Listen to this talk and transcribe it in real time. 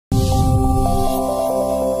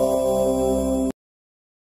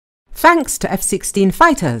Thanks to F-16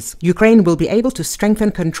 fighters, Ukraine will be able to strengthen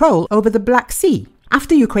control over the Black Sea.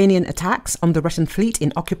 After Ukrainian attacks on the Russian fleet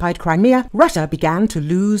in occupied Crimea, Russia began to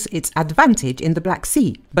lose its advantage in the Black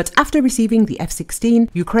Sea. But after receiving the F-16,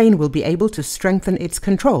 Ukraine will be able to strengthen its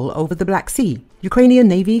control over the Black Sea. Ukrainian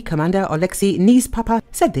Navy Commander Oleksiy Neizhpapa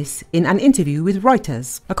said this in an interview with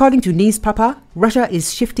Reuters. According to Neizhpapa, Russia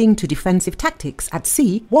is shifting to defensive tactics at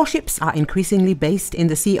sea. Warships are increasingly based in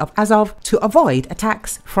the Sea of Azov to avoid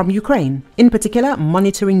attacks from Ukraine. In particular,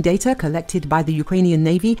 monitoring data collected by the Ukrainian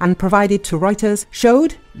Navy and provided to Reuters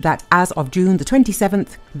showed that as of June the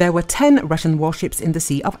 27th, there were 10 Russian warships in the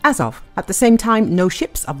Sea of Azov. At the same time, no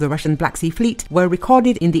ships of the Russian Black Sea Fleet were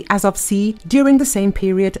recorded in the Azov Sea during the same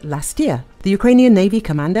period last year. The Ukrainian Navy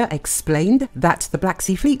Commander explained that the Black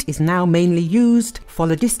Sea Fleet is now mainly used for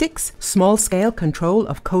logistics, small-scale control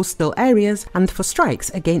of coastal areas, and for strikes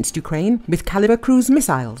against Ukraine with Kalibr cruise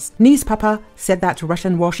missiles. Neizhpapa said that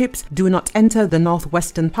Russian warships do not enter the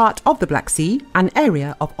northwestern part of the Black Sea, an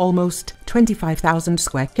area of almost 25,000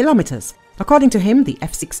 square kilometers. According to him, the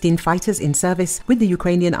F-16 fighters in service with the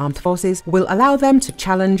Ukrainian armed forces will allow them to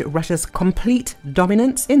challenge Russia's complete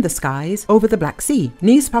dominance in the skies over the Black Sea.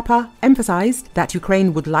 Neizhpapa emphasized that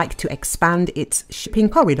Ukraine would like to expand its shipping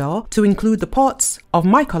corridor to include the ports of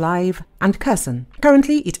Mykolaiv and Kherson.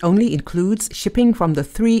 Currently, it only includes shipping from the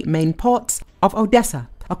three main ports of Odessa.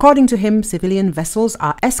 According to him, civilian vessels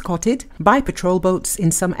are escorted by patrol boats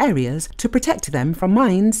in some areas to protect them from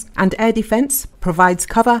mines, and air defense provides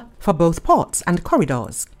cover for both ports and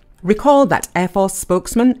corridors. Recall that Air Force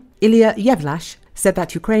spokesman Ilya Yevlash said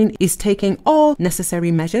that Ukraine is taking all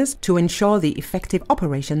necessary measures to ensure the effective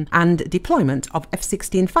operation and deployment of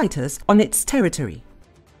F-16 fighters on its territory.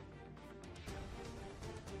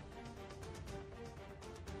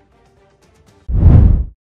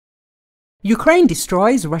 Ukraine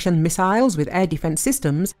destroys Russian missiles with air defense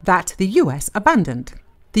systems that the US abandoned.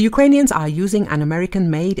 The Ukrainians are using an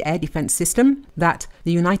American-made air defense system that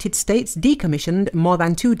the United States decommissioned more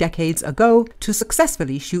than 2 decades ago to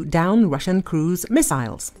successfully shoot down Russian cruise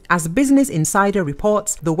missiles. As Business Insider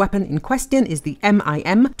reports, the weapon in question is the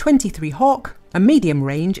MIM-23 Hawk, a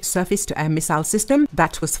medium-range surface-to-air missile system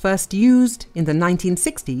that was first used in the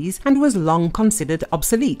 1960s and was long considered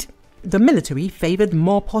obsolete. The military favored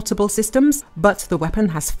more portable systems, but the weapon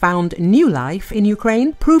has found new life in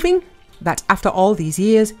Ukraine, proving that after all these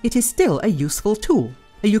years, it is still a useful tool.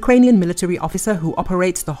 A Ukrainian military officer who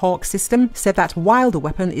operates the Hawk system said that while the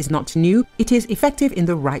weapon is not new, it is effective in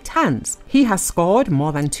the right hands. He has scored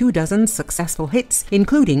more than 24 successful hits,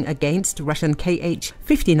 including against Russian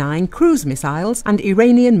Kh-59 cruise missiles and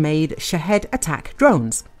Iranian-made Shahed attack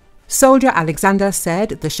drones. Soldier Alexander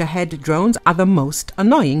said the Shahed drones are the most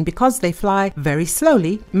annoying because they fly very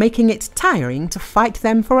slowly, making it tiring to fight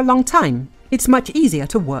them for a long time. It's much easier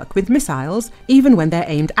to work with missiles, even when they're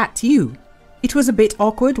aimed at you. It was a bit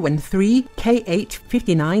awkward when 3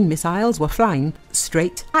 Kh-59 missiles were flying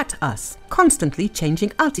straight at us, constantly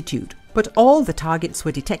changing altitude. But all the targets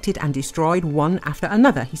were detected and destroyed one after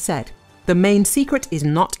another, he said. The main secret is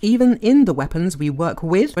not even in the weapons we work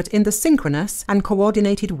with, but in the synchronous and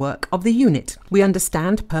coordinated work of the unit. We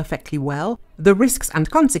understand perfectly well the risks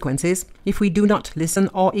and consequences if we do not listen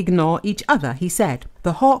or ignore each other, he said.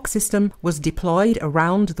 The Hawk system was deployed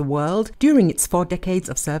around the world during its 4 decades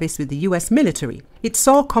of service with the US military. It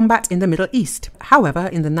saw combat in the Middle East. However,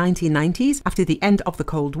 in the 1990s, after the end of the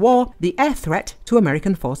Cold War, the air threat to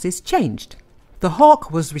American forces changed. The Hawk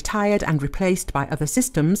was retired and replaced by other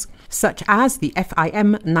systems, such as the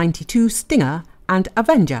FIM-92 Stinger and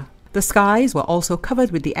Avenger. The skies were also covered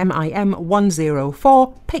with the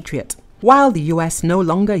MIM-104 Patriot. While the US no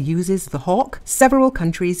longer uses the Hawk, several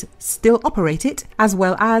countries still operate it, as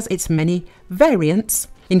well as its many variants,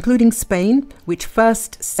 including Spain, which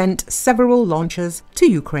first sent several launchers to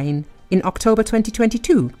Ukraine in October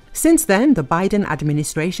 2022. Since then, the Biden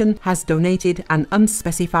administration has donated an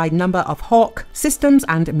unspecified number of Hawk systems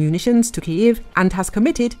and munitions to Kyiv and has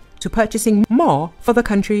committed to purchasing more for the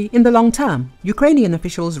country in the long term. Ukrainian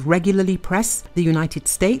officials regularly press the United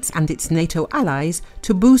States and its NATO allies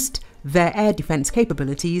to boost their air defense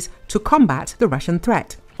capabilities to combat the Russian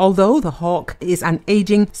threat. Although the Hawk is an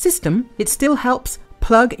aging system, it still helps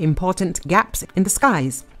plug important gaps in the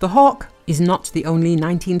skies. The Hawk is not the only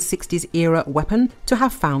 1960s-era weapon to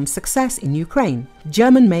have found success in Ukraine.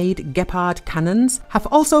 German-made Gepard cannons have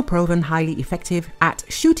also proven highly effective at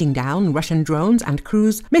shooting down Russian drones and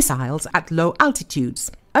cruise missiles at low altitudes.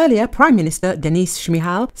 Earlier, Prime Minister Denis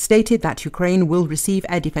Shmyhal stated that Ukraine will receive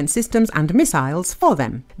air defense systems and missiles for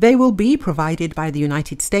them. They will be provided by the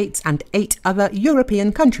United States and 8 other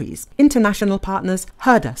European countries. International partners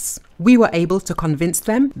heard us. We were able to convince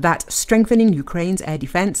them that strengthening Ukraine's air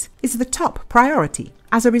defense is the top priority.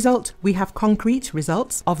 As a result, we have concrete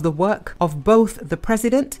results of the work of both the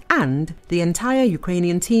President and the entire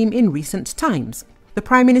Ukrainian team in recent times. The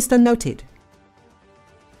Prime Minister noted,